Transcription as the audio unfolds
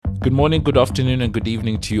Good morning, good afternoon, and good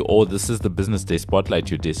evening to you all. This is the Business Day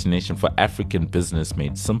Spotlight, your destination for African business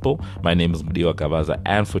made simple. My name is Mudiwa Gavaza,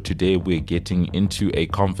 and for today, we're getting into a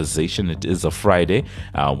conversation. It is a Friday,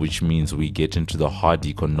 which means we get into the hard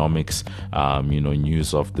economics,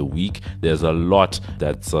 news of the week. There's a lot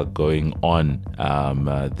that's going on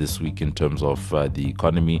this week in terms of the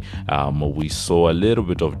economy. We saw a little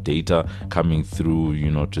bit of data coming through,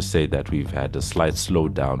 to say that we've had a slight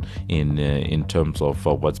slowdown in terms of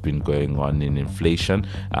what's been going on in inflation,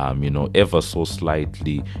 ever so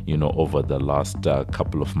slightly, over the last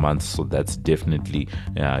couple of months. So that's definitely,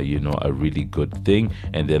 a really good thing.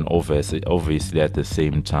 And then obviously at the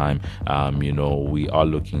same time, we are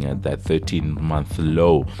looking at that 13-month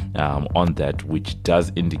low on that, which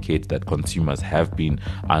does indicate that consumers have been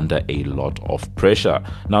under a lot of pressure.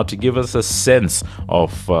 Now, to give us a sense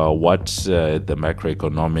of what the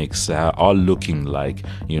macroeconomics are looking like,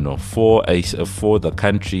 for the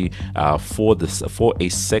country, for a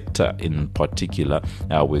sector in particular,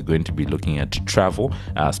 we're going to be looking at travel,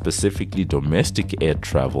 specifically domestic air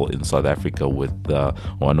travel in South Africa, with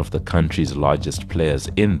one of the country's largest players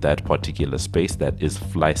in that particular space, that is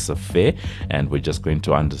FlySafair. And we're just going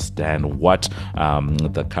to understand what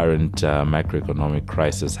the current macroeconomic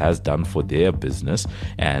crisis has done for their business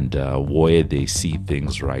and where they see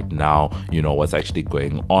things right now, what's actually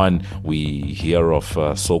going on. We hear of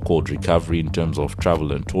so-called recovery in terms of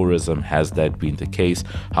travel and tourism. Has that been the case?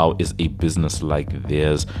 How is a business like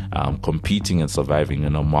theirs competing and surviving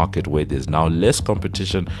in a market where there's now less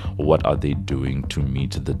competition? What are they doing to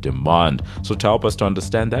meet the demand? So to help us to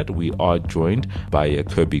understand that, we are joined by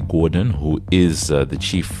Kirby Gordon, who is the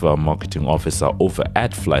Chief Marketing Officer over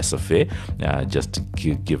at FlySafair, just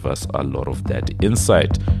to give us a lot of that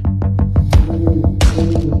insight.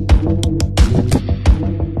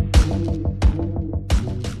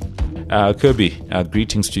 Kirby,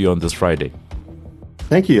 greetings to you on this Friday.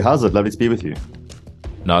 Thank you. How's it? Lovely to be with you.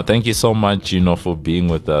 Now, thank you so much, for being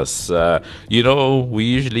with us. We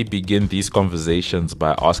usually begin these conversations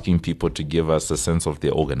by asking people to give us a sense of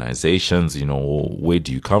their organizations, where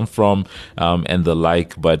do you come from, and the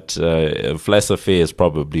like. But FlySafair is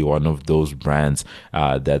probably one of those brands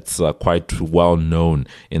that's quite well known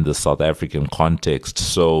in the South African context.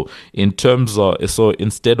 So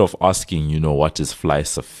instead of asking, what is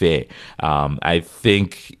FlySafair, I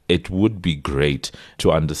think it would be great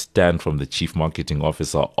to understand from the Chief Marketing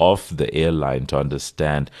Officer of the airline, to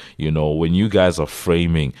understand, when you guys are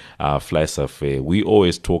framing FlySafair, we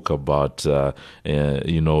always talk about,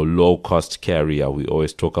 low cost carrier. We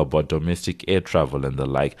always talk about domestic air travel and the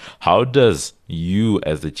like. How does you,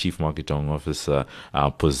 as the Chief Marketing Officer,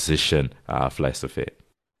 position FlySafair?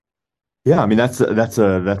 Yeah, I mean that's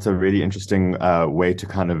a really interesting way to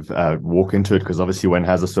kind of walk into it, because obviously one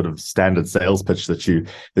has a sort of standard sales pitch that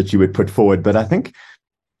you would put forward. But I think,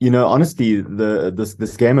 honestly,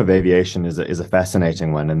 this game of aviation is a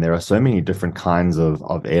fascinating one, and there are so many different kinds of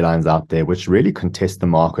airlines out there which really contest the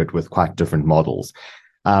market with quite different models.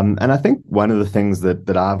 And I think one of the things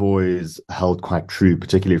that I've always held quite true,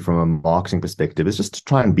 particularly from a marketing perspective, is just to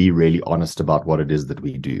try and be really honest about what it is that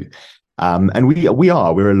we do. And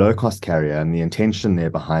we're a low cost carrier, and the intention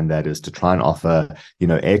there behind that is to try and offer,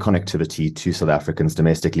 air connectivity to South Africans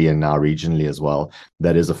domestically and now regionally as well,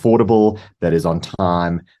 that is affordable, that is on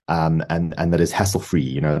time, and that is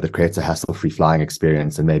hassle-free, that creates a hassle-free flying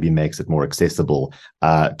experience and maybe makes it more accessible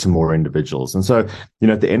to more individuals. And so,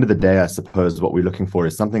 at the end of the day, I suppose what we're looking for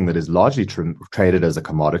is something that is largely traded as a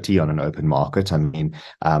commodity on an open market. I mean,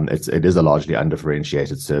 it is a largely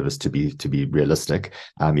undifferentiated service, to be realistic,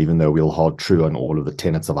 even though we'll hold true on all of the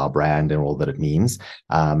tenets of our brand and all that it means.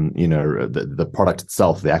 The product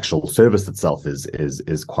itself, the actual service itself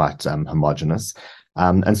is quite homogenous.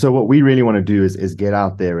 And so what we really want to do is get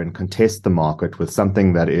out there and contest the market with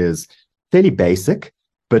something that is fairly basic,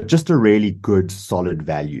 but just a really good, solid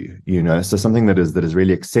value, so something that is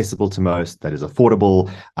really accessible to most, that is affordable,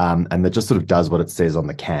 and that just sort of does what it says on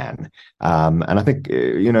the can. And I think,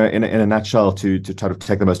 in a nutshell, to try to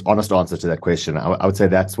take the most honest answer to that question, I would say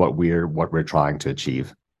that's what we're trying to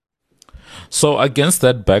achieve. So against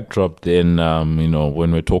that backdrop, then,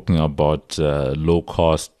 when we're talking about low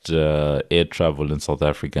cost air travel in South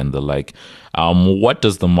Africa and the like, what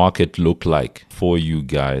does the market look like for you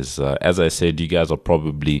guys? As I said, you guys are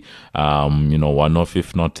probably, one of,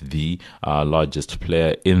 if not the largest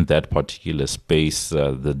player in that particular space.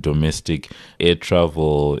 The domestic air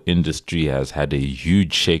travel industry has had a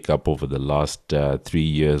huge shakeup over the last 3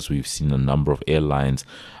 years. We've seen a number of airlines,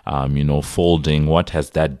 folding. What has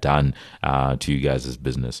that done to you guys'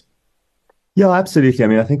 business? Yeah, absolutely. I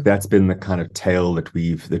mean, I think that's been the kind of tale that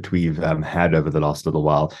we've had over the last little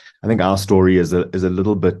while. I think our story is a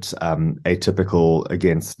little bit atypical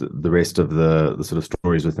against the rest of the sort of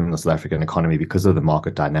stories within the South African economy because of the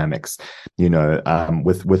market dynamics.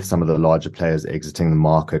 With some of the larger players exiting the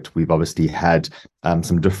market, we've obviously had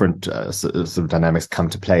some different sort of dynamics come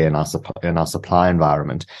to play in our supply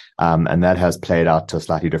environment, and that has played out to a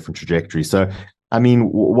slightly different trajectory. So I mean,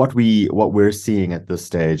 what we're seeing at this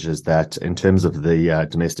stage is that in terms of the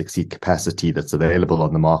domestic seat capacity that's available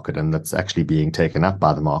on the market and that's actually being taken up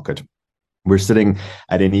by the market, we're sitting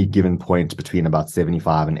at any given point between about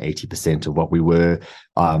 75 and 80% of what we were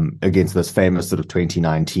against those famous sort of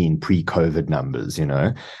 2019 pre-COVID numbers,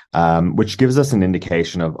 which gives us an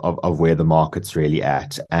indication of where the market's really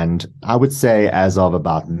at. And I would say as of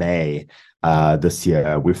about May, this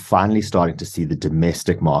year, we're finally starting to see the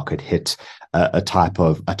domestic market hit a type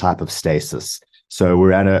of stasis. So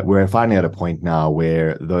we're finally at a point now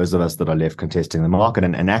where those of us that are left contesting the market,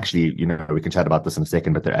 and actually, we can chat about this in a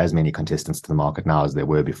second, but there are as many contestants to the market now as there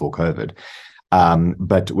were before COVID.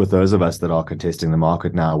 But with those of us that are contesting the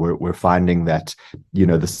market now, we're finding that,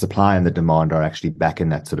 the supply and the demand are actually back in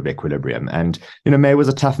that sort of equilibrium. And, May was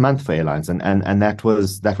a tough month for airlines, and that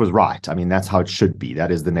was right. I mean, that's how it should be.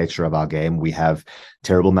 That is the nature of our game. We have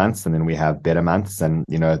terrible months and then we have better months. And,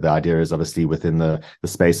 the idea is obviously within the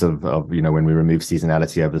space of, when we remove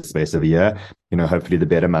seasonality over the space of a year, hopefully the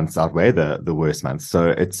better months outweigh the worst months.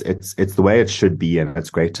 So it's the way it should be. And it's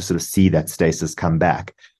great to sort of see that stasis come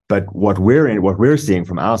back. But what we're seeing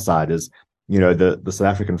from our side is, the South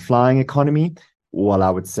African flying economy. Well, I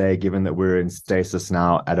would say, given that we're in stasis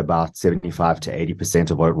now at about 75 to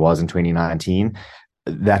 80% of what it was in 2019,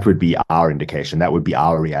 that would be our indication. That would be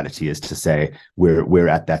our reality, is to say we're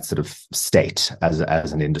at that sort of state as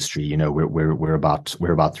an industry. We're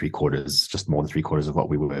about three quarters, just more than three quarters of what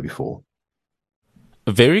we were before.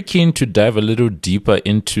 Very keen to dive a little deeper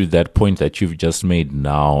into that point that you've just made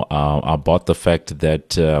now, about the fact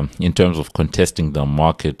that in terms of contesting the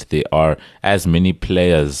market, there are as many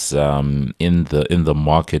players in the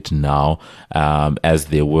market now as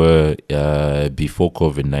there were before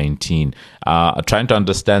COVID-19. Trying to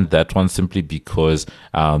understand that one simply because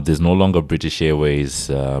there's no longer British Airways,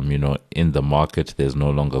 in the market. There's no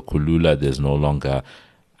longer Kulula. There's no longer.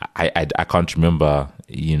 I can't remember,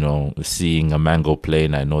 seeing a Mango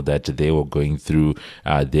plane. I know that they were going through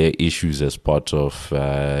their issues as part of,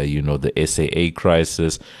 the SAA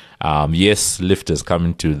crisis. Yes, Lyft has come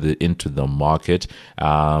into the market.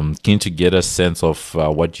 Keen to get a sense of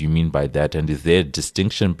what you mean by that, and is there a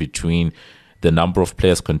distinction between the number of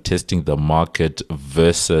players contesting the market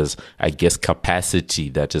versus, I guess, capacity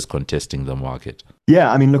that is contesting the market?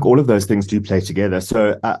 Yeah, I mean, look, all of those things do play together.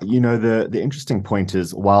 So, the interesting point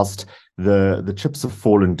is, whilst the chips have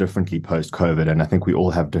fallen differently post-COVID, and I think we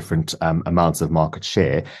all have different amounts of market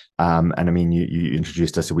share. And I mean, you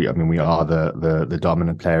introduced us. We are the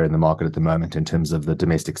dominant player in the market at the moment in terms of the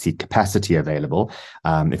domestic seat capacity available.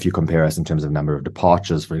 If you compare us in terms of number of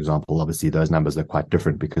departures, for example, obviously those numbers are quite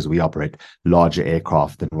different because we operate larger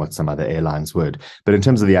aircraft than what some other airlines would. But in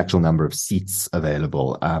terms of the actual number of seats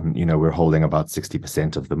available, we're holding about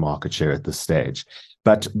 60% of the market share at this stage.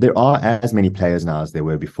 But there are as many players now as there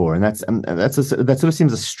were before, and that sort of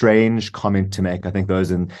seems a strange comment to make. I think those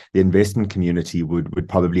in the investment community would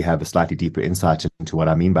probably have a slightly deeper insight into what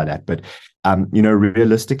I mean by that. But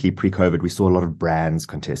realistically, pre-COVID, we saw a lot of brands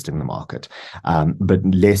contesting the market, but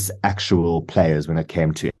less actual players when it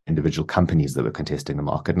came to individual companies that were contesting the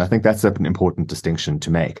market. And I think that's an important distinction to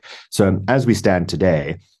make. So as we stand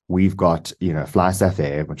today, we've got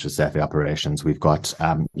FlySafair, which is Safair Operations. We've got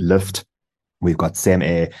Lyft. We've got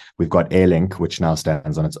SemAir, we've got Airlink, which now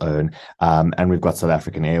stands on its own, and we've got South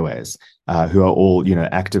African Airways, who are all,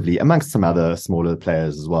 actively, amongst some other smaller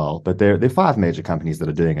players as well. But they're five major companies that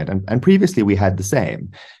are doing it. And previously we had the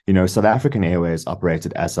same. South African Airways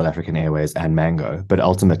operated as South African Airways and Mango, but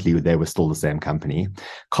ultimately they were still the same company.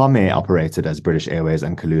 Comair operated as British Airways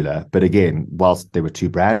and Kulula, but again, whilst there were two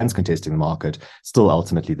brands contesting the market, still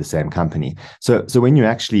ultimately the same company. So when you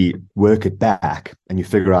actually work it back and you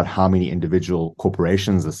figure out how many individual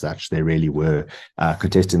corporations as such there really were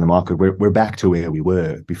contesting the market, we're back to where we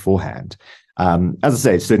were beforehand. As I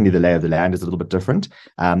say, certainly the lay of the land is a little bit different,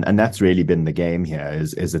 and that's really been the game here.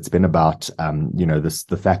 Is it's been about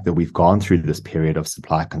the fact that we've gone through this period of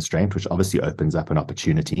supply constraint, which obviously opens up an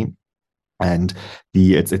opportunity, and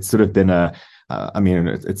it's sort of been a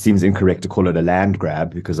it seems incorrect to call it a land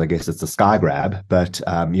grab because I guess it's a sky grab, but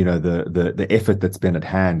the effort that's been at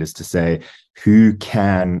hand is to say, who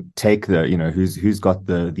can take who's got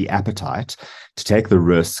the appetite to take the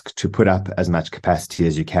risk to put up as much capacity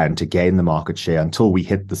as you can to gain the market share until we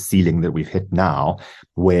hit the ceiling that we've hit now,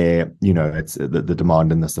 where it's the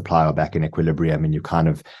demand and the supply are back in equilibrium, and you're kind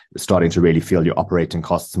of starting to really feel your operating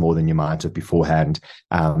costs more than you might have beforehand.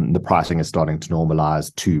 The pricing is starting to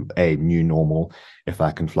normalize to a new normal, if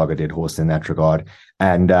I can flog a dead horse in that regard,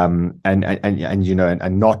 and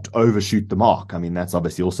not overshoot the mark. I mean, that's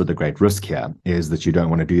obviously also the great risk here, is that you don't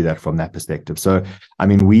want to do that from that perspective. So, I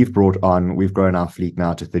mean, we've grown our fleet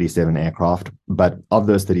now to 37 aircraft, but of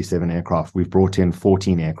those 37 aircraft, we've brought in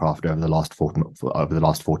 14 aircraft over the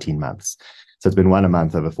last 14 months. So it's been one a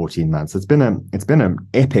month over 14 months. It's been an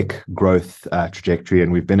epic growth trajectory,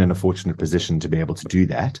 and we've been in a fortunate position to be able to do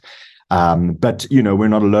that. But we're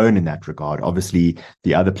not alone in that regard. Obviously,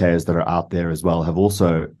 the other players that are out there as well have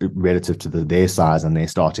also, relative to their size and their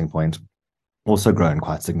starting point, also grown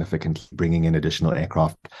quite significantly, bringing in additional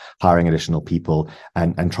aircraft, hiring additional people,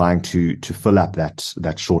 and trying to fill up that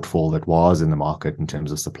shortfall that was in the market in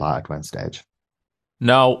terms of supply at one stage.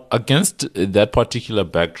 Now, against that particular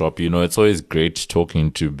backdrop, it's always great talking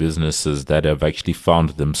to businesses that have actually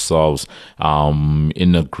found themselves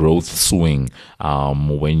in a growth swing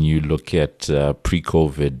when you look at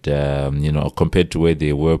pre-COVID, compared to where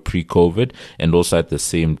they were pre-COVID, and also at the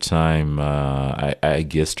same time, I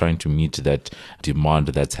guess, trying to meet that demand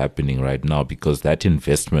that's happening right now, because that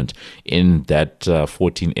investment in that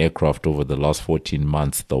 14 aircraft over the last 14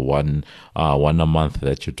 months, the one a month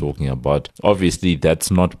that you're talking about, obviously that's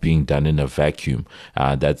not being done in a vacuum.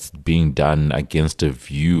 That's being done against a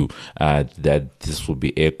view that this will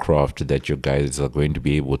be aircraft that you guys are going to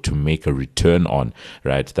be able to make a return on,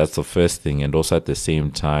 right? That's the first thing. And also at the same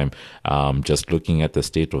time, just looking at the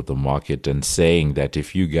state of the market and saying that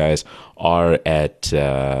if you guys are at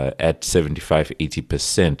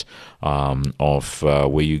 75-80% of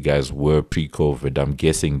where you guys were pre-COVID, I'm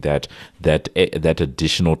guessing that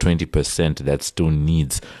additional 20% that still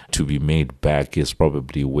needs to be made back is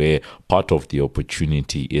probably where part of the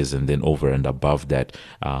opportunity is. And then over and above that,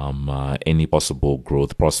 any possible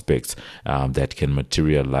growth prospects that can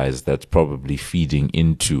materialize, that's probably feeding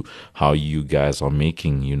into how you guys are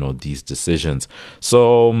making these decisions.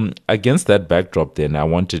 So against that backdrop, then I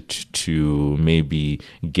wanted to maybe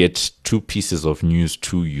get two pieces of news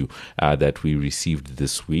to you that we received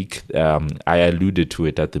this week. I alluded to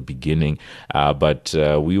it at the beginning, but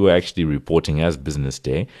we were actually reporting as Business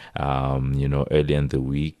Day, earlier in the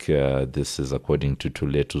week. This is according to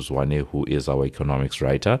Tuletu Zwane, who is our economics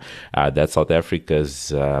writer, that South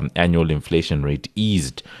Africa's annual inflation rate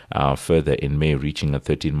eased further in May, reaching a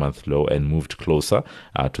 13-month low and moved closer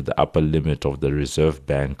to the upper limit of the Reserve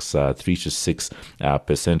Bank's 3 to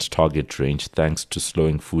 6% target range, thanks to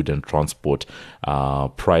slowing food and transport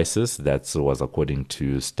prices. That was according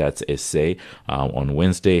to Stats SA. On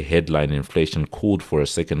Wednesday, headline inflation cooled for a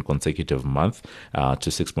second consecutive month to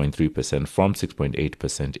 6.3% from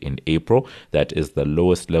 6.8% in April. That is the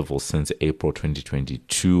lowest level since April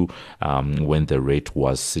 2022, when the rate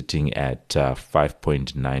was sitting at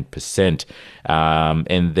 5.9%.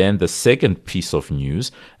 And then the second piece of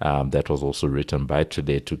news that was also written by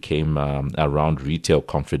Tuletu came around retail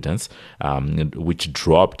confidence, which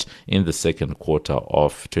dropped in the second quarter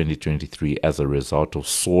of 2023 as a result of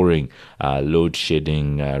soaring load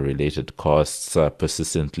shedding related costs,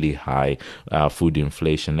 persistently high food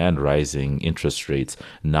inflation, and rising interest rates,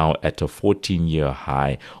 now at a 14-year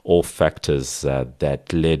high, all factors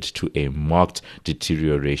that led to a marked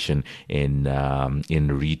deterioration in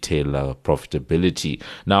retailer profitability.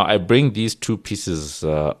 Now, I bring these two pieces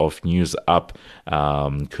of news up,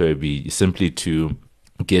 Kirby, simply to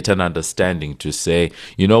get an understanding, to say,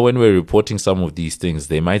 when we're reporting some of these things,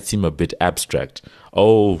 they might seem a bit abstract.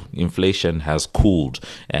 Oh, inflation has cooled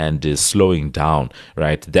and is slowing down,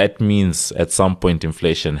 right? That means at some point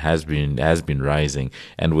inflation has been rising,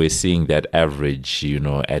 and we're seeing that average,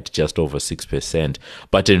 at just over 6%.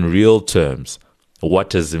 But in real terms,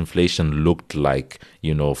 what has inflation looked like,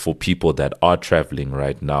 for people that are traveling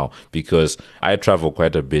right now? Because I travel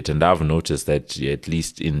quite a bit, and I've noticed that at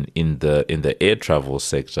least in the air travel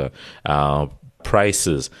sector,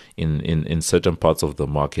 prices in certain parts of the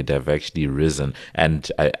market have actually risen,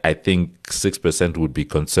 and I think 6% would be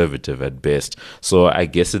conservative at best. So I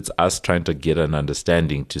guess it's us trying to get an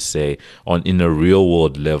understanding to say, in a real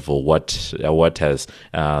world level, what has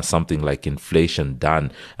something like inflation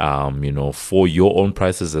done, for your own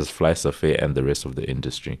prices as FlySafair and the rest of the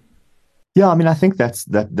industry. Yeah, I mean, I think there's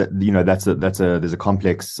a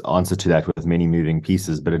complex answer to that with many moving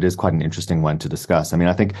pieces, but it is quite an interesting one to discuss. I mean,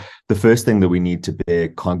 I think the first thing that we need to bear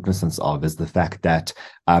cognizance of is the fact that,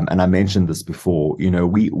 and I mentioned this before,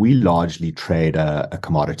 we largely trade a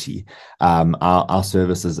commodity. Our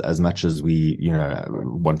services, as much as we,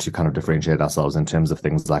 want to kind of differentiate ourselves in terms of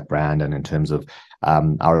things like brand and in terms of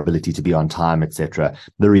our ability to be on time, etc.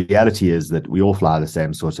 The reality is that we all fly the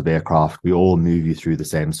same sort of aircraft. We all move you through the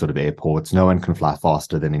same sort of airports. No one can fly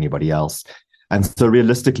faster than anybody else. And so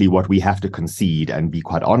realistically, what we have to concede and be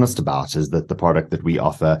quite honest about is that the product that we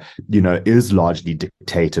offer, is largely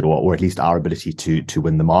dictated, or at least our ability to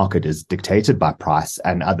win the market is dictated by price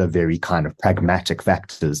and other very kind of pragmatic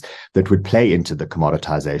factors that would play into the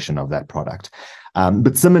commoditization of that product.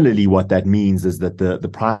 But similarly, what that means is that the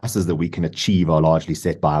prices that we can achieve are largely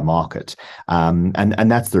set by a market. And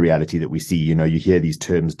that's the reality that we see. You hear these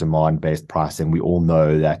terms, demand-based pricing. We all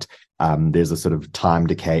know that there's a sort of time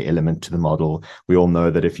decay element to the model. We all know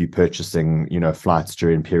that if you're purchasing, flights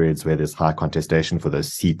during periods where there's high contestation for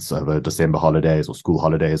those seats over December holidays or school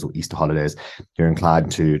holidays or Easter holidays, you're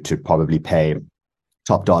inclined to probably pay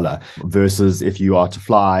top dollar, versus if you are to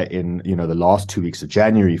fly in, the last 2 weeks of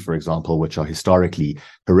January, for example, which are historically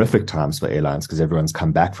horrific times for airlines because everyone's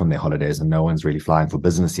come back from their holidays and no one's really flying for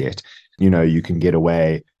business yet. You can get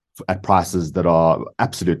away at prices that are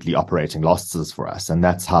absolutely operating losses for us. And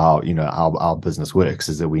that's how, our business works,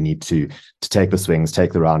 is that we need to take the swings,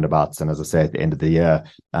 take the roundabouts. And as I say, at the end of the year,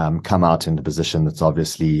 come out in a position that's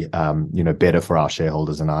obviously, better for our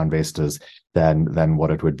shareholders and our investors than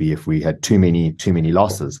what it would be if we had too many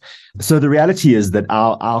losses. So the reality is that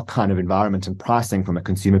our kind of environment and pricing from a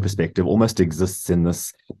consumer perspective almost exists in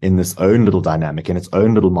this own little dynamic, in its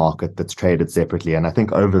own little market that's traded separately. And I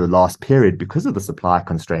think over the last period, because of the supply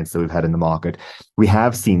constraints that we've had in the market, we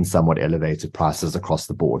have seen somewhat elevated prices across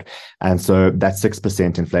the board. And so that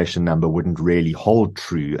 6% inflation number wouldn't really hold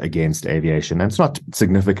true against aviation. And it's not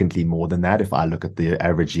significantly more than that if I look at the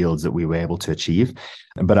average yields that we were able to achieve.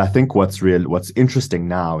 But I think what's interesting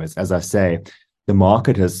now is, as I say, the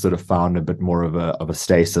market has sort of found a bit more of a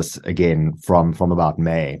stasis again from about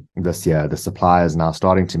May this year. The supply is now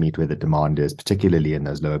starting to meet where the demand is, particularly in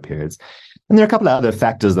those lower periods. And there are a couple of other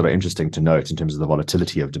factors that are interesting to note in terms of the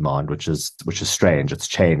volatility of demand, which is strange. It's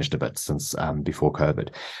changed a bit since before COVID.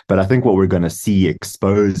 But I think what we're going to see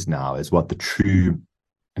exposed now is what the true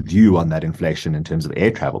view on that inflation in terms of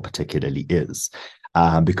air travel particularly is.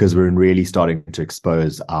 Because we're really starting to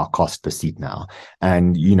expose our cost per seat now.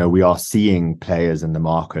 And, we are seeing players in the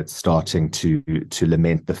market starting to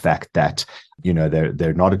lament the fact that,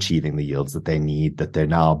 they're not achieving the yields that they need, that they're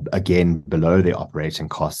now again below their operating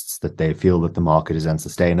costs, that they feel that the market is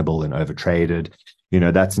unsustainable and overtraded.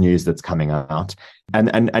 That's news that's coming out.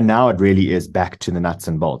 And now it really is back to the nuts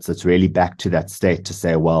and bolts. It's really back to that state to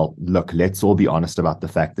say, well, look, let's all be honest about the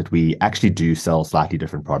fact that we actually do sell slightly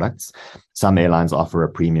different products. Some airlines offer a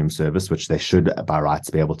premium service, which they should, by rights,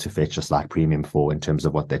 be able to fetch a slight premium for in terms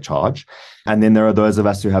of what they charge. And then there are those of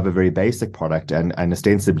us who have a very basic product and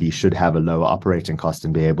ostensibly should have a lower operating cost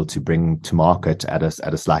and be able to bring to market at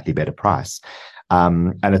a slightly better price.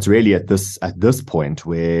 And it's really at this point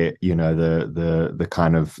where, the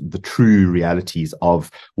kind of the true realities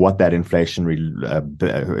of what that inflationary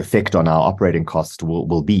effect on our operating costs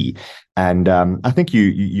will be. And I think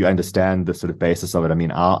you understand the sort of basis of it. I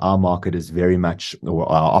mean, our market is very much, or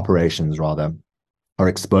our operations rather, are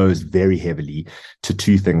exposed very heavily to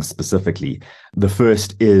two things specifically. The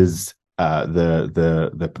first is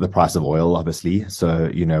the price of oil, obviously.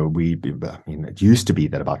 So, it used to be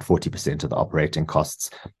that about 40% of the operating costs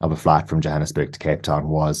of a flight from Johannesburg to Cape Town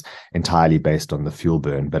was entirely based on the fuel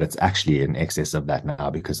burn, but it's actually in excess of that now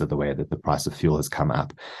because of the way that the price of fuel has come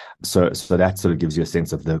up. So that sort of gives you a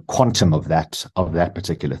sense of the quantum of that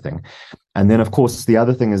particular thing. And then, of course, the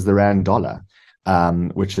other thing is the rand dollar.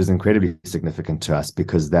 Which is incredibly significant to us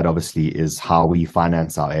because that obviously is how we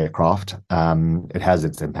finance our aircraft. It has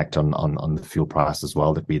its impact on the fuel price as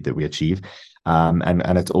well that we achieve.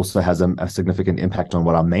 And it also has a significant impact on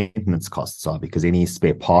what our maintenance costs are, because any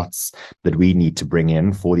spare parts that we need to bring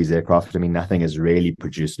in for these aircraft, I mean, nothing is really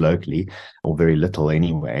produced locally, or very little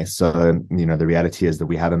anyway. So, the reality is that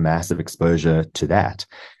we have a massive exposure to that.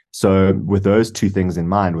 So with those two things in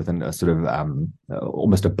mind, within a sort of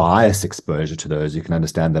almost a bias exposure to those, you can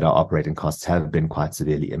understand that our operating costs have been quite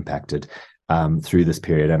severely impacted through this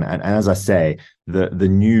period. And as I say, the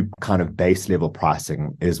new kind of base level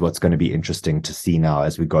pricing is what's going to be interesting to see now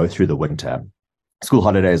as we go through the winter. School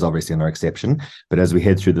holidays obviously are no exception, but as we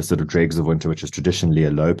head through the sort of dregs of winter, which is traditionally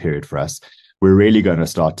a low period for us, we're really going to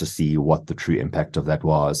start to see what the true impact of that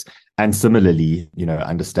was. and similarly,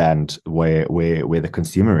 understand where the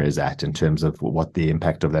consumer is at in terms of what the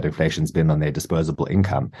impact of that inflation's been on their disposable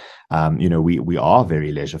income. We are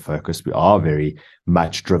very leisure focused. We are very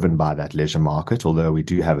much driven by that leisure market, although we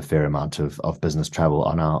do have a fair amount of business travel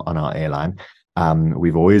on our airline.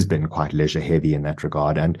 We've always been quite leisure heavy in that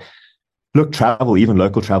regard. And look, travel, even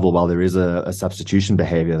local travel, while there is a substitution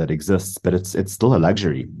behavior that exists, but it's still a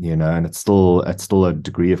luxury, and it's still a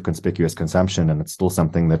degree of conspicuous consumption, and it's still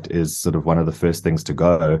something that is sort of one of the first things to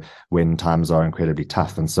go when times are incredibly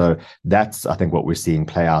tough. And so that's, I think, what we're seeing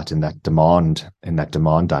play out in that demand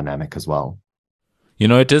dynamic as well.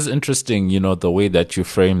 It is interesting, the way that you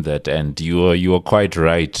frame that, and you are quite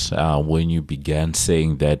right when you began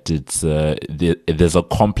saying that there's a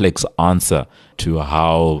complex answer to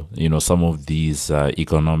how some of these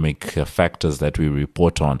economic factors that we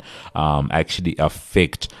report on actually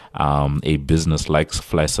affect a business like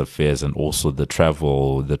FlySafair and also the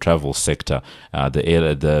travel sector,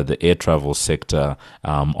 the air travel sector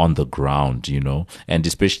on the ground, and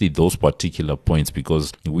especially those particular points,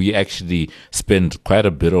 because we actually spend quite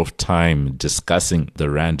a bit of time discussing the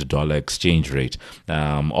rand dollar exchange rate.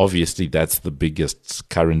 Obviously, that's the biggest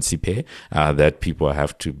currency pair that people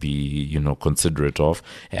have to be considerate of,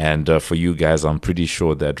 and for you guys, I'm pretty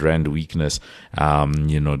sure that rand weakness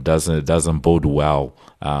doesn't bode well,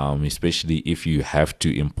 especially if you have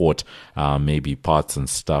to import maybe parts and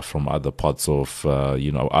stuff from other parts of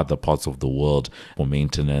the world for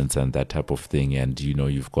maintenance and that type of thing, and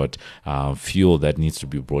you've got fuel that needs to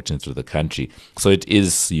be brought into the country. So it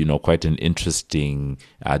is quite an interesting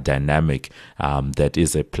dynamic that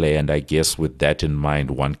is at play, and I guess with that in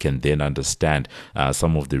mind, one can then understand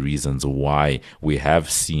some of the reasons why we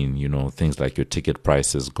have seen things like your ticket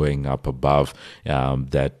prices going up above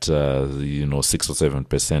that 6 or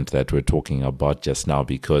 7% that we're talking about just now,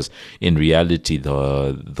 because in reality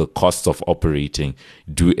the costs of operating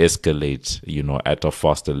do escalate at a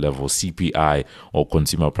faster level. CPI, or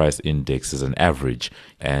consumer price index, is an average,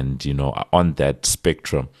 and on that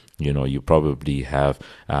spectrum you probably have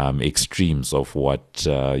extremes of what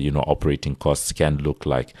operating costs can look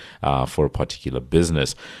like for a particular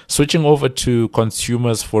business. Switching over to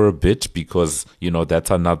consumers for a bit, because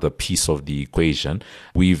that's another piece of the equation.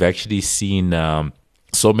 We've actually seen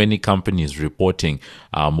so many companies reporting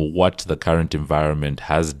what the current environment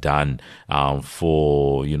has done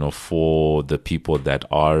for the people that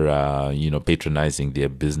are patronizing their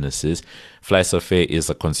businesses. FlySafair is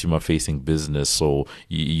a consumer-facing business, so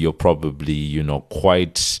you're probably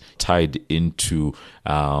quite tied into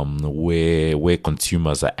where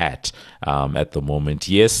consumers are at the moment.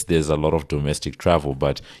 Yes, there's a lot of domestic travel,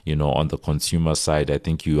 but on the consumer side, I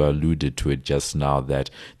think you alluded to it just now, that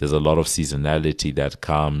there's a lot of seasonality that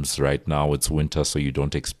comes. Right now it's winter, so you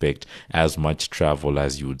don't expect as much travel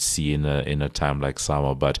as you would see in a time like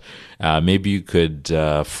summer. But maybe you could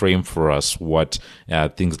frame for us what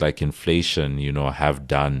things like inflation have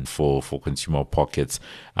done for consumer pockets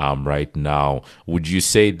right now. Would you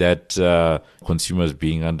say that consumers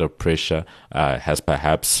being under pressure has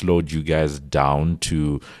perhaps slowed you guys down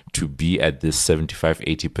to be at this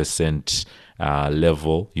 75-80%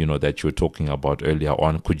 level that you were talking about earlier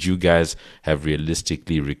on? Could you guys have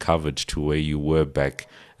realistically recovered to where you were back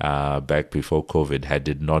before COVID, had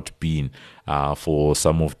it not been for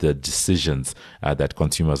some of the decisions that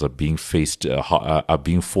consumers are being forced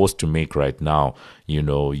to make right now?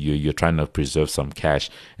 You're trying to preserve some cash,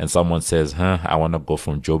 and someone says, I want to go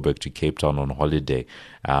from Joburg to Cape Town on holiday,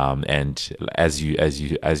 and as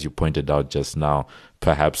you pointed out just now,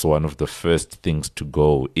 perhaps one of the first things to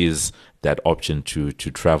go is that option to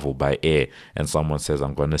travel by air, and someone says,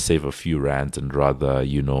 I'm going to save a few rands and rather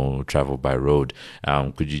travel by road.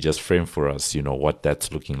 Could you just frame for us what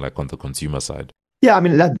that's looking like on the consumer side? Yeah, I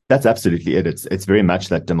mean, that's absolutely it. It's very much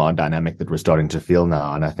that demand dynamic that we're starting to feel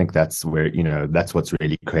now, and I think that's where that's what's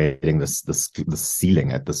really creating this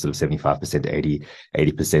ceiling at the sort of 75%,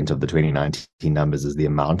 80% of the 2019 numbers, is the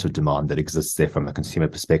amount of demand that exists there from a consumer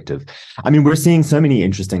perspective. I mean, we're seeing so many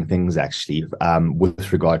interesting things actually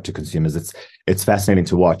with regard to consumers. It's fascinating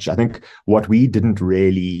to watch. I think what we didn't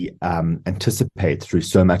really anticipate through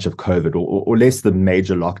so much of COVID, or less the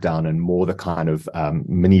major lockdown and more the kind of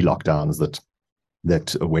mini lockdowns that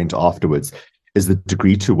went afterwards, is the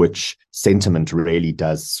degree to which sentiment really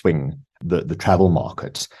does swing the travel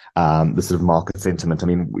market, the sort of market sentiment. I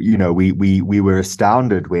mean, we were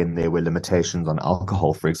astounded when there were limitations on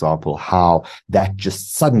alcohol, for example, how that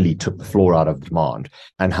just suddenly took the floor out of demand,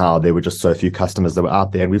 and how there were just so few customers that were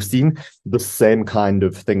out there. And we've seen the same kind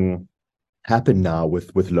of thing happen now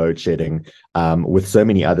with load shedding, with so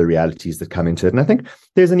many other realities that come into it. And I think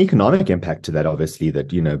there's an economic impact to that, obviously,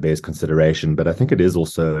 that bears consideration. But I think it is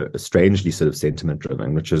also strangely sort of sentiment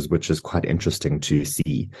driven, which is quite interesting to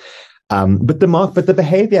see. But the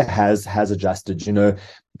behavior has adjusted.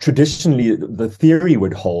 Traditionally, the theory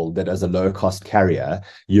would hold that as a low cost carrier,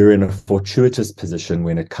 you're in a fortuitous position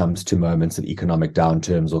when it comes to moments of economic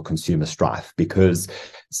downturns or consumer strife, because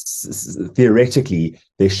theoretically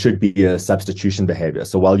there should be a substitution behavior.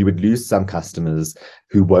 So while you would lose some customers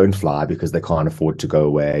who won't fly because they can't afford to go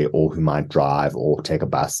away, or who might drive or take a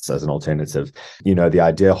bus as an alternative, the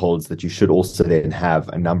idea holds that you should also then have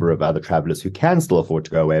a number of other travelers who can still afford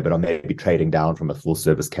to go away, but are maybe trading down from a full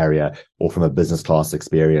service carrier or from a business class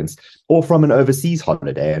experience or from an overseas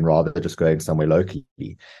holiday, and rather just going somewhere locally.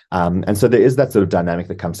 And so there is that sort of dynamic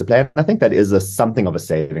that comes to play. And I think that is something of a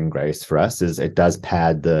saving grace for us, is it does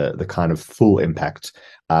pad the kind of full impact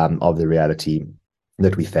of the reality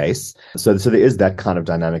that we face. So there is that kind of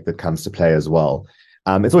dynamic that comes to play as well.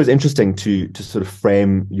 It's always interesting to sort of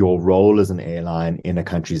frame your role as an airline in a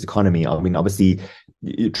country's economy. I mean, obviously,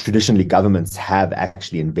 traditionally governments have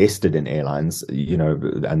actually invested in airlines,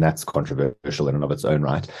 and that's controversial in and of its own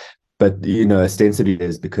right. But ostensibly it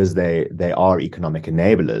is because they are economic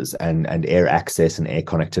enablers, and air access and air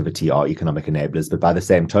connectivity are economic enablers. But by the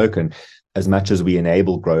same token, as much as we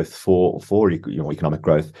enable growth for economic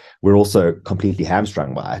growth, we're also completely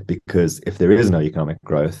hamstrung by it, because if there is no economic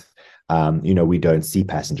growth, we don't see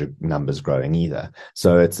passenger numbers growing either.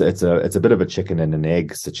 So it's a bit of a chicken and an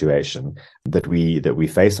egg situation that we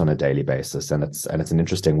face on a daily basis, and it's an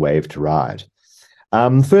interesting wave to ride.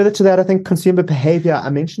 Further to that, I think consumer behavior, I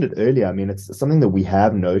mentioned it earlier. I mean, it's something that we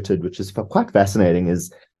have noted, which is quite fascinating, is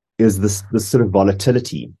this sort of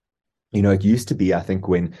volatility. It used to be, I think,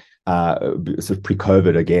 when sort of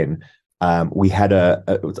pre-COVID again, we had a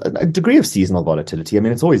degree of seasonal volatility. I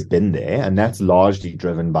mean, it's always been there, and that's largely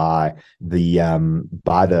driven by the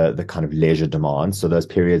kind of leisure demand. So those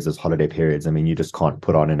periods, those holiday periods, I mean, you just can't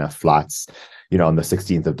put on enough flights. On the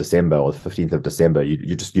 16th of December or the 15th of December,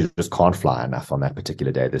 you just can't fly enough on that particular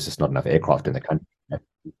day. There's just not enough aircraft in the country.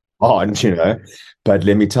 But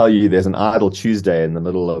let me tell you, there's an idle Tuesday in the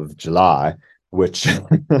middle of July, which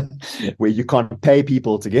where you can't pay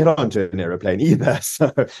people to get onto an airplane either.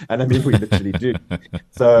 So, and I mean, we literally do.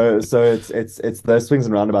 So it's those swings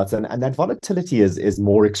and roundabouts, and that volatility is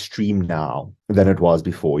more extreme now than it was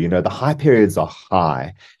before. The high periods are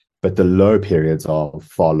high, but the low periods are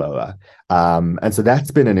far lower. And so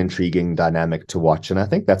that's been an intriguing dynamic to watch. And I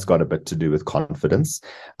think that's got a bit to do with confidence.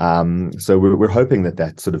 So we're hoping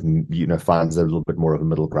that sort of, finds a little bit more of a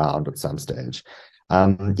middle ground at some stage.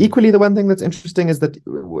 Equally, the one thing that's interesting is that,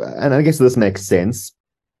 and I guess this makes sense,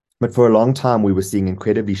 but for a long time, we were seeing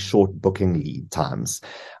incredibly short booking lead times.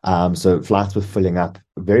 So flights were filling up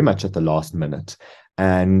very much at the last minute.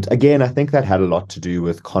 And again, I think that had a lot to do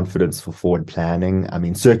with confidence for forward planning. I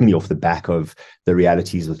mean, certainly off the back of the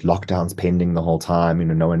realities with lockdowns pending the whole time,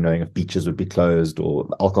 no one knowing if beaches would be closed or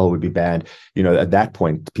alcohol would be banned. At that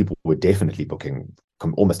point, people were definitely booking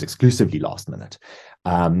almost exclusively last minute.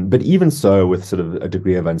 But even so, with sort of a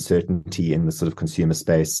degree of uncertainty in the sort of consumer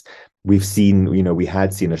space, we've seen, we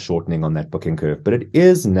had seen a shortening on that booking curve, but it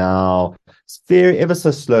is now ever so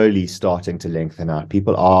slowly starting to lengthen out.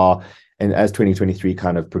 People are, and as 2023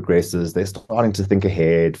 kind of progresses, they're starting to think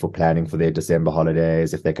ahead for planning for their December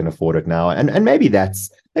holidays if they can afford it now. And maybe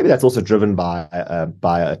that's also driven by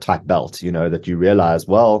a tight belt, that you realize,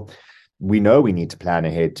 well, we know we need to plan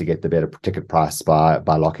ahead to get the better ticket price by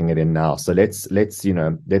locking it in now. So let's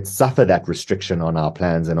suffer that restriction on our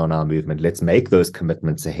plans and on our movement. Let's make those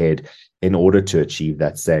commitments ahead in order to achieve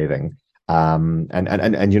that saving.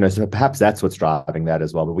 So perhaps that's what's driving that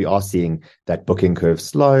as well. But we are seeing that booking curve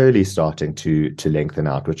slowly starting to lengthen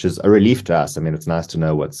out, which is a relief to us. I mean, it's nice to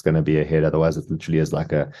know what's going to be ahead. Otherwise, it literally is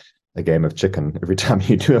like a game of chicken. Every time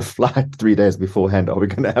you do a flight 3 days beforehand, are we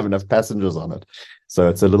going to have enough passengers on it? So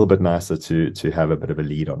it's a little bit nicer to have a bit of a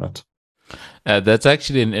lead on it. That's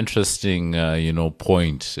actually an interesting,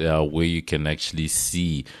 point where you can actually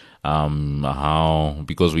see how,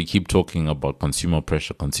 because we keep talking about consumer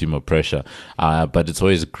pressure, but it's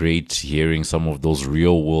always great hearing some of those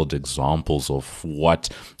real world examples of what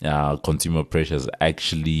consumer pressure is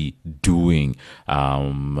actually doing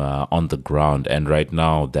on the ground. And right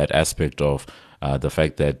now, that aspect of The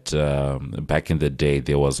fact that back in the day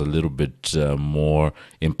there was a little bit more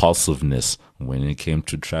impulsiveness when it came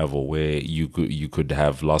to travel, where you could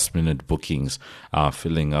have last minute bookings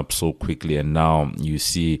filling up so quickly, and now you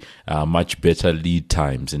see much better lead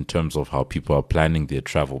times in terms of how people are planning their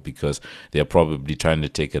travel, because they're probably trying to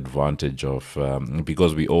take advantage of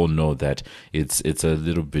because we all know that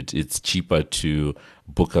it's cheaper to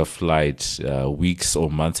book a flight weeks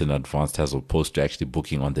or months in advance as opposed to actually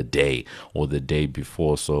booking on the day or the day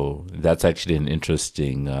before. So that's actually an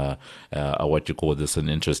interesting an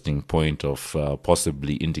interesting point of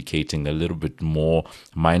possibly indicating a little bit more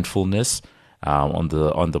mindfulness on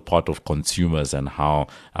the part of consumers and how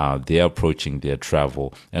they're approaching their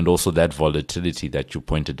travel, and also that volatility that you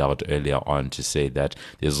pointed out earlier on, to say that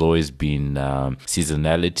there's always been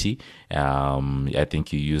seasonality. I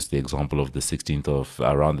think you used the example of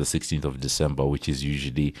around the 16th of December, which is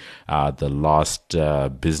usually the last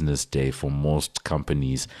business day for most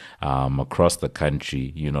companies across the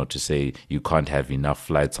country, to say you can't have enough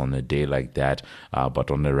flights on a day like that,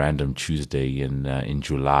 but on a random Tuesday in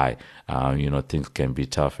July, things can be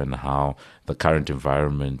tough, and how the current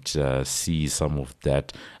environment sees some of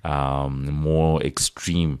that more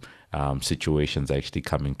extreme situations actually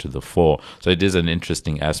coming to the fore. So it is an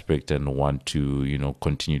interesting aspect and one to,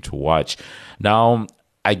 continue to watch. Now,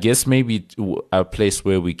 I guess maybe a place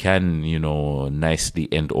where we can, nicely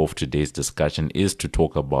end off today's discussion is to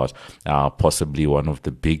talk about possibly one of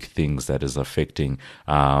the big things that is affecting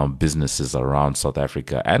businesses around South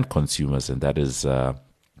Africa and consumers, and that is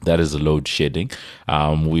load shedding.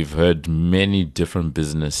 We've heard many different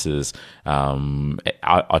businesses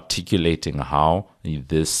articulating how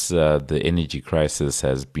the energy crisis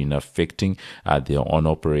has been affecting their own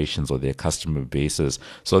operations or their customer bases.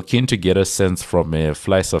 So keen to get a sense from a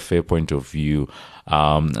FlySafair point of view,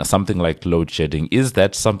 something like load shedding, is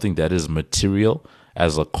that something that is material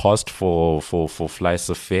as a cost for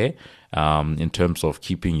FlySafair in terms of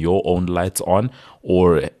keeping your own lights on,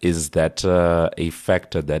 or is that a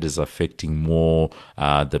factor that is affecting more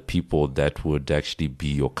the people that would actually be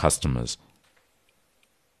your customers?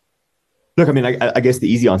 Look, I mean, I guess the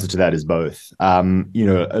easy answer to that is both.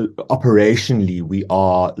 Operationally, we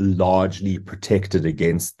are largely protected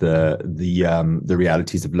against the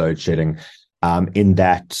realities of load shedding. In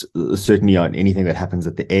that, certainly on anything that happens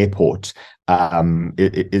at the airport,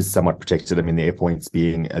 it is somewhat protected. I mean, the airports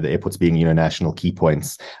being national key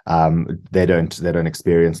points, they don't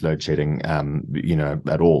experience load shedding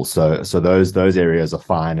at all. So those areas are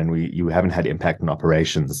fine, and you haven't had impact on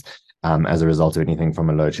operations as a result of anything from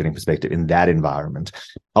a load shedding perspective in that environment.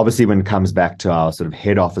 Obviously, when it comes back to our sort of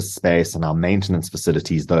head office space and our maintenance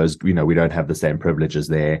facilities, those, we don't have the same privileges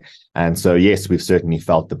there. And so, yes, we've certainly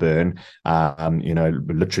felt the burn,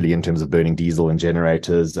 literally in terms of burning diesel and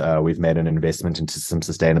generators. We've made an investment into some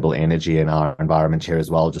sustainable energy in our environment here as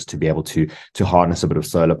well, just to be able to harness a bit of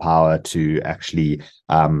solar power to actually,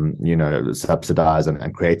 subsidize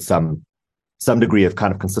and create some degree of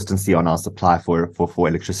kind of consistency on our supply for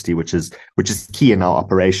electricity, which is key in our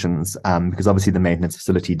operations, because obviously the maintenance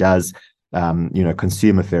facility does,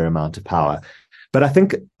 consume a fair amount of power. But I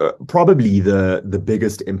think probably the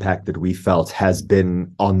biggest impact that we felt has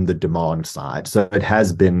been on the demand side. So it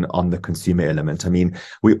has been on the consumer element. I mean,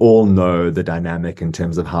 we all know the dynamic in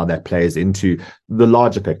terms of how that plays into the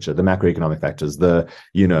larger picture, the macroeconomic factors, that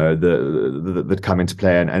come into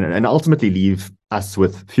play and ultimately leave us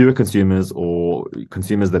with fewer consumers, or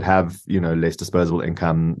consumers that have, less disposable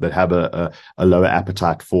income, that have a lower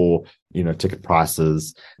appetite for, ticket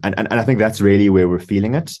prices. And I think that's really where we're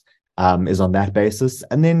feeling it. Is on that basis.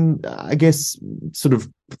 And then I guess sort of,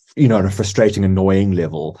 on a frustrating, annoying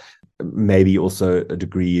level, maybe also a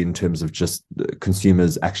degree in terms of just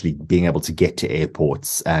consumers actually being able to get to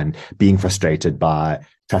airports and being frustrated by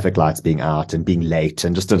traffic lights being out and being late,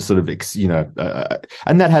 and just a sort of, and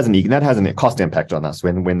that has a cost impact on us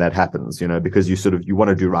when that happens, because you want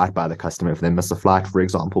to do right by the customer if they miss a flight, for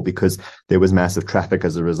example, because there was massive traffic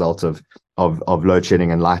as a result of load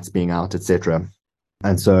shedding and lights being out, etc.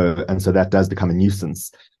 And so that does become a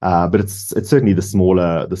nuisance, but it's certainly the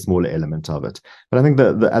smaller element of it. But I think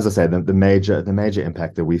as I say, the major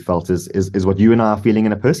impact that we felt is what you and I are feeling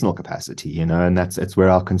in a personal capacity, and it's where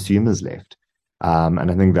our consumers left. And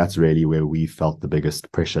I think that's really where we felt the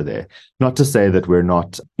biggest pressure there. Not to say that we're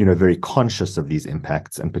not, very conscious of these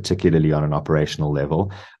impacts, and particularly on an operational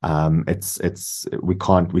level. We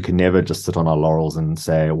can never just sit on our laurels and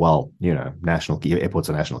say, well, airports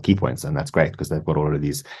are national key points, and that's great because they've got all of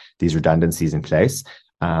these redundancies in place.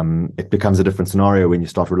 It becomes a different scenario when you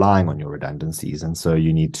start relying on your redundancies. And so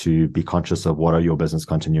you need to be conscious of what are your business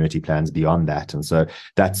continuity plans beyond that. And so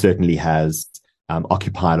that certainly has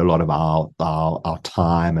occupied a lot of our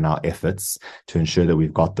time and our efforts to ensure that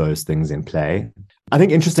we've got those things in play. I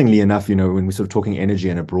think interestingly enough, when we're sort of talking energy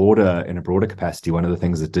in a broader capacity, one of the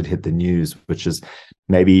things that did hit the news, which is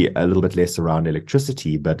maybe a little bit less around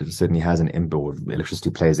electricity, but it certainly has an impact, electricity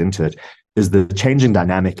plays into it, is the changing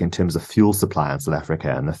dynamic in terms of fuel supply in South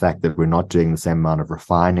Africa, and the fact that we're not doing the same amount of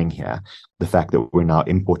refining here, the fact that we're now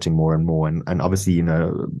importing more and more. And obviously,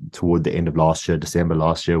 toward the end of last year, December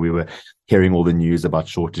last year, we were hearing all the news about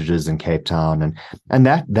shortages in Cape Town.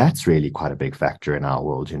 And that's really quite a big factor in our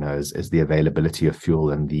world, is the availability of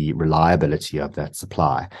fuel and the reliability of that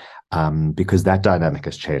supply. Because that dynamic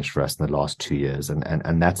has changed for us in the last 2 years.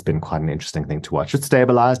 And that's been quite an interesting thing to watch. It's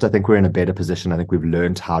stabilized. I think we're in a better position. I think we've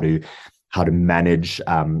learned how to manage,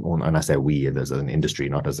 and I say we as an industry,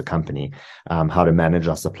 not as a company, how to manage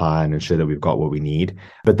our supply and ensure that we've got what we need.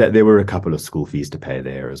 But that there were a couple of school fees to pay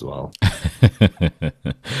there as well.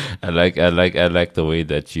 I like the way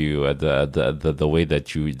that you the way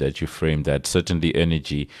that you frame that. Certainly,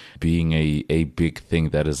 energy being a big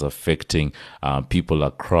thing that is affecting people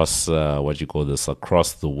across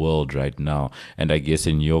across the world right now. And I guess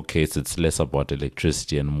in your case, it's less about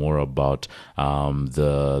electricity and more about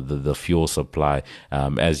the fuel supply,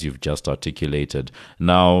 as you've just articulated.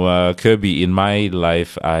 Now, Kirby, in my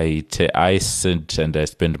life, I sit and I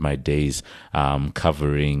spend my days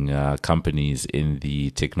covering companies in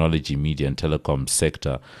the technology, media, and telecom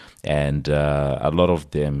sector. And a lot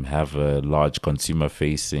of them have a large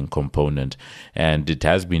consumer-facing component. And it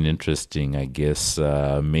has been interesting, I guess,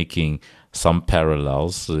 making some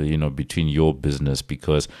parallels, between your business,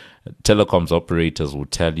 because telecoms operators will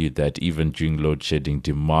tell you that even during load shedding,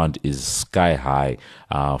 demand is sky high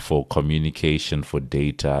for communication, for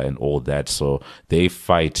data, and all that. So they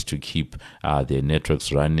fight to keep their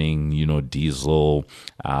networks running, diesel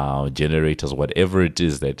generators, whatever it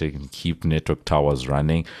is that they can keep network towers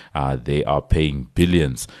running. They are paying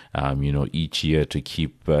billions, each year to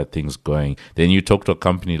keep things going. Then you talk to a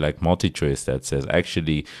company like MultiChoice that says,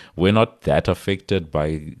 actually, we're not that affected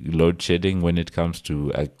by load shedding when it comes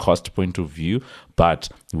to a cost point of view, but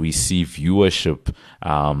we see viewership,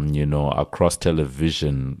 across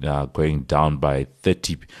television going down by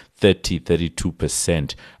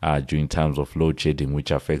 32% during times of load shedding,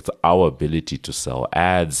 which affects our ability to sell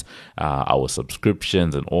ads, our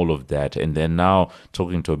subscriptions, and all of that. And then now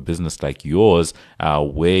talking to a business like yours,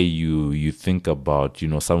 where you think about,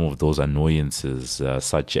 some of those annoyances,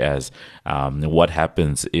 such as what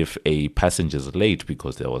happens if a passenger is late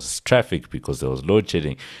because there was traffic, because there was load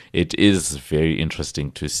shedding. It is very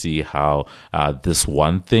interesting to see how this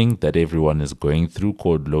one thing that everyone is going through,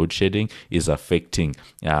 called load shedding, is affecting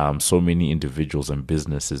so many individuals and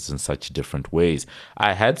businesses in such different ways.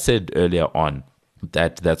 I had said earlier on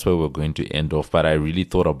that's where we're going to end off, but I really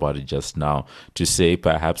thought about it just now to say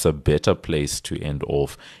perhaps a better place to end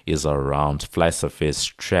off is around FlySafair's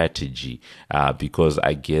strategy, because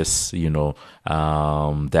I guess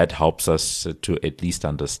that helps us to at least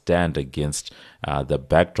understand, against the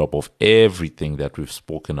backdrop of everything that we've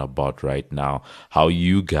spoken about right now, how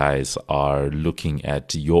you guys are looking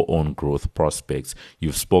at your own growth prospects.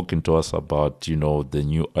 You've spoken to us about the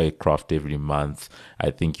new aircraft every month.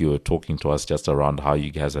 I think you were talking to us just around how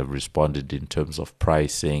you guys have responded in terms of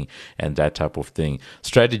pricing and that type of thing.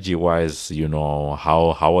 Strategy wise,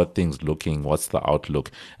 how are things looking? What's the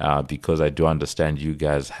outlook? Because I do understand you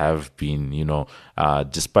guys have been,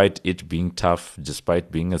 despite it being tough,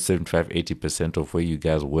 despite being at 75-80% of where you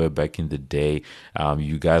guys were back in the day,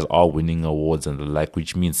 you guys are winning awards and the like,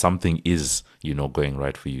 which means something is, going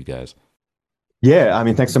right for you guys. Yeah, I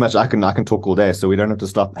mean, thanks so much. I can talk all day, so we don't have to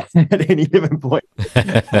stop at any given point.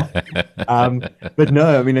 But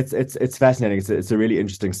no, I mean, it's fascinating. It's a really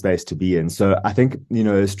interesting space to be in. So I think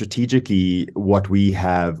strategically, what we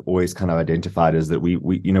have always kind of identified is that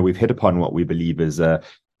we've hit upon what we believe is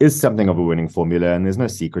something of a winning formula, and there's no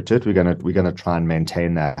secret to it. We're gonna try and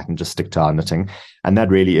maintain that and just stick to our knitting, and that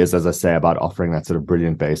really is, as I say, about offering that sort of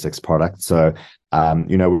brilliant basics product. So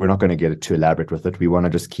we're not going to get too elaborate with it. We want to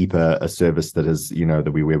just keep a service that is,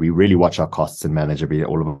 that where we really watch our costs and manage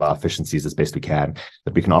all of our efficiencies as best we can,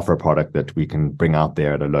 that we can offer a product that we can bring out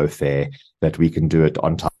there at a low fare, that we can do it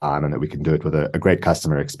on time, and that we can do it with a great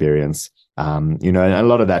customer experience. And a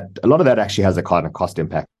lot of that actually has a kind of cost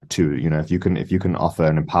impact too. If you can offer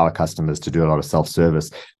and empower customers to do a lot of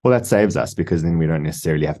self-service, well, that saves us, because then we don't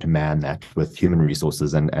necessarily have to man that with human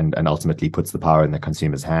resources, and ultimately puts the power in the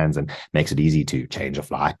consumer's hands and makes it easy to change a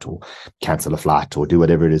flight or cancel a flight or do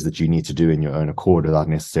whatever it is that you need to do in your own accord without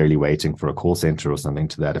necessarily waiting for a call center or something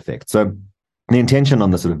to that effect. So The intention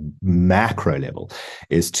on the sort of macro level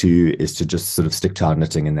is to just sort of stick to our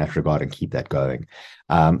knitting in that regard and keep that going.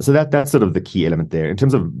 So that's sort of the key element there. In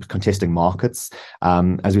terms of contesting markets,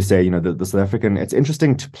 as we say, the South African, it's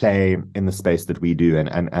interesting to play in the space that we do,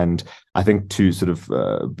 and I think to sort of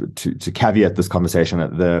to caveat this conversation,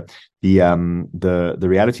 the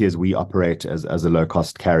reality is we operate as a low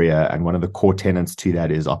cost carrier, and one of the core tenets to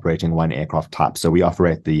that is operating one aircraft type. So we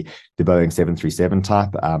operate the Boeing 737 type.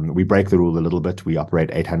 We break the rule a little bit. We operate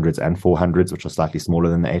 800s and 400s, which are slightly smaller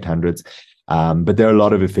than the 800s. But there are a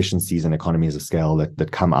lot of efficiencies and economies of scale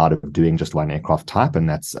that come out of doing just one aircraft type, and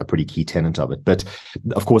that's a pretty key tenet of it. But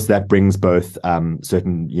of course, that brings both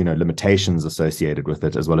certain limitations associated with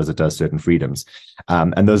it, as well as it does certain freedoms.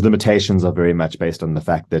 And those limitations are very much based on the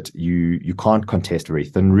fact that you can't contest very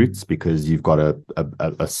thin routes because you've got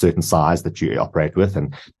a certain size that you operate with,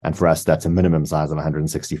 and for us, that's a minimum size of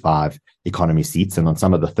 165 economy seats. And on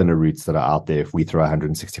some of the thinner routes that are out there, if we throw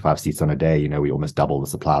 165 seats on a day, we almost double the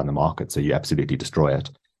supply in the market. So you absolutely destroy it.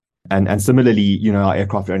 And similarly, our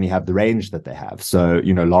aircraft only have the range that they have. So,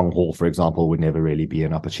 long haul, for example, would never really be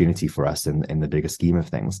an opportunity for us in the bigger scheme of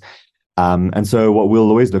things. And so what we'll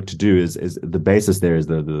always look to do is the basis there is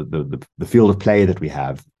the field of play that we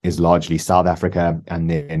have is largely South Africa, and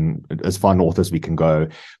then as far north as we can go,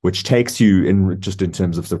 which takes you in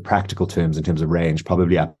terms of sort of practical terms, in terms of range,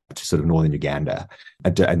 probably up to sort of northern Uganda,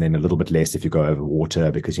 and then a little bit less if you go over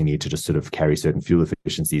water because you need to just sort of carry certain fuel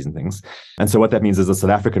efficiencies and things. And so what that means is the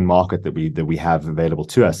South African market that we have available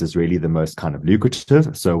to us is really the most kind of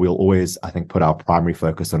lucrative. So we'll always, I think, put our primary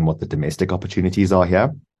focus on what the domestic opportunities are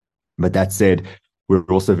here. But that said, we're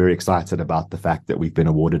also very excited about the fact that we've been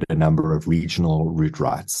awarded a number of regional route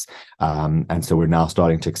rights. And so we're now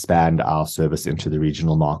starting to expand our service into the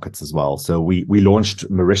regional markets as well. So we launched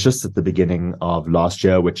Mauritius at the beginning of last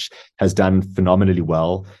year, which has done phenomenally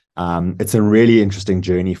well. It's a really interesting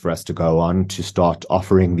journey for us to go on to start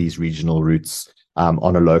offering these regional routes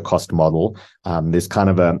on a low-cost model. There's kind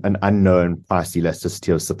of an unknown price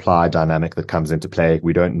elasticity of supply dynamic that comes into play.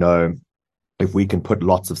 We don't know if we can put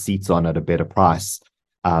lots of seats on at a better price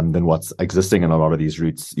than what's existing in a lot of these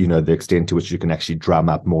routes, the extent to which you can actually drum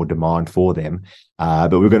up more demand for them.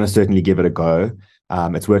 But we're going to certainly give it a go.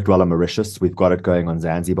 It's worked well on Mauritius. We've got it going on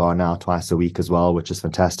Zanzibar now twice a week as well, which is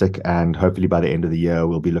fantastic. And hopefully by the end of the year,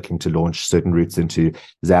 we'll be looking to launch certain routes into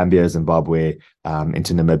Zambia, Zimbabwe,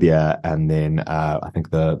 into Namibia. And then I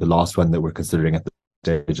think the last one that we're considering at the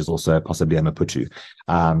stage is also possibly a Maputo.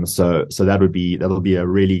 So that'll be a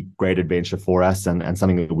really great adventure for us, and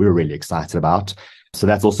something that we're really excited about. So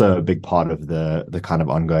that's also a big part of the kind of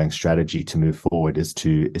ongoing strategy to move forward is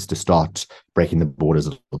to start breaking the borders a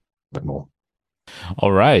little bit more.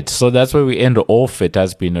 All right. So that's where we end off. It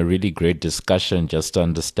has been a really great discussion, just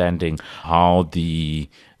understanding how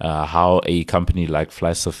how a company like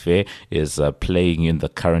FlySafair is playing in the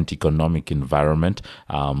current economic environment.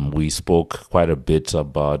 We spoke quite a bit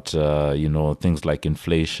about, things like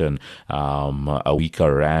inflation, a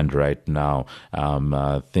weaker rand right now,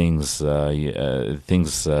 things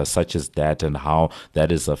such as that, and how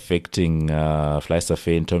that is affecting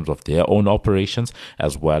FlySafair in terms of their own operations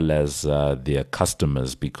as well as their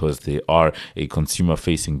customers, because they are a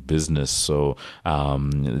consumer-facing business. So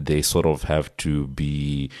they sort of have to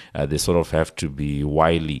be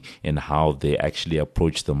wily in how they actually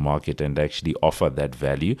approach the market and actually offer that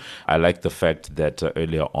value. I like the fact that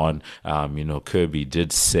earlier on, Kirby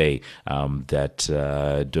did say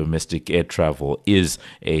that domestic air travel is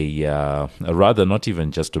a rather not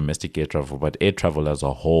even just domestic air travel, but air travel as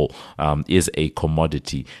a whole is a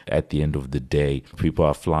commodity at the end of the day. People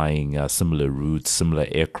are flying similar routes, similar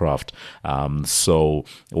aircraft. So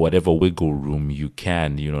whatever wiggle room you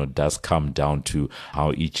can, does come down to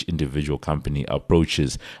how each individual company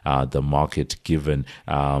approaches the market given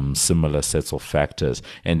similar sets of factors.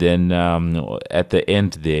 And then at the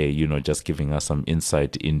end there, just giving us some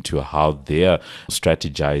insight into how they're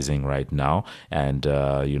strategizing right now. And,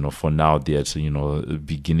 for now, they're,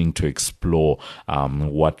 beginning to explore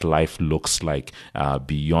what life looks like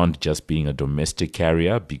beyond just being a domestic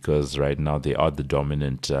carrier, because right now they are the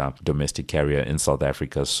dominant domestic carrier in South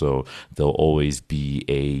Africa. So there'll always be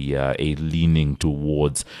a leaning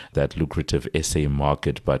towards that lucrative SA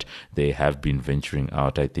market, but they have been venturing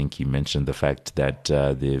out. I think he mentioned the fact that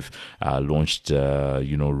they've launched,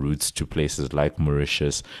 routes to places like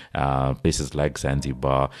Mauritius, places like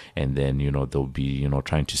Zanzibar, and then, they'll be,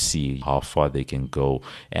 trying to see how far they can go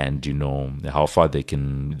and, how far they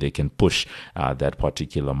can push that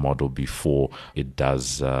particular model before it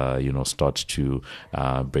does, start to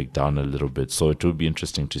break down a little bit. So it will be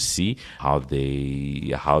interesting to see how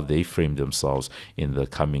they frame themselves in in the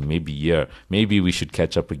coming maybe year. Maybe we should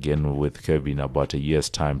catch up again with Kirby in about a year's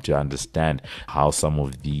time to understand how some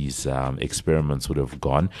of these experiments would have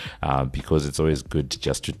gone, because it's always good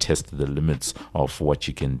just to test the limits of what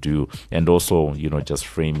you can do, and also, just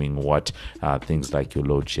framing what things like your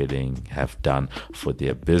load shedding have done for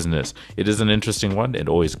their business. It is an interesting one, and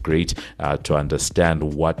always great to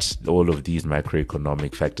understand what all of these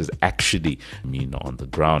macroeconomic factors actually mean on the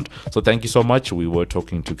ground. So thank you so much. We were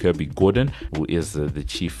talking to Kirby Gordon, who is the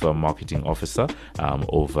Chief Marketing Officer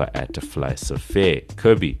over at FlySafair.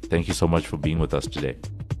 Kirby, thank you so much for being with us today.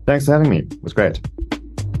 Thanks for having me. It was great.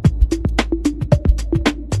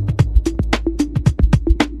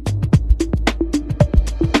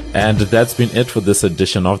 And that's been it for this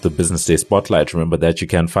edition of the Business Day Spotlight. Remember that you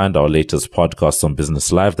can find our latest podcast on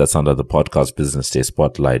Business Live. That's under the podcast Business Day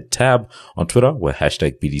Spotlight tab. On Twitter, we're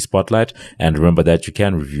 #BD Spotlight. And remember that you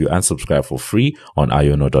can review and subscribe for free on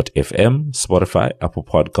iono.fm, Spotify, Apple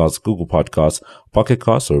Podcasts, Google Podcasts, Pocket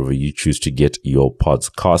Casts, or wherever you choose to get your pods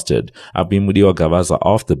casted. I've been Mudiwa Gavaza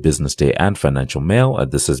of the Business Day and Financial Mail,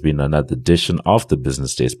 and this has been another edition of the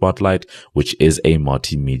Business Day Spotlight, which is a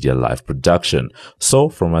multimedia live production. So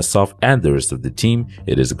from myself and the rest of the team,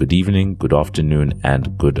 it is a good evening, good afternoon,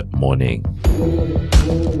 and good morning.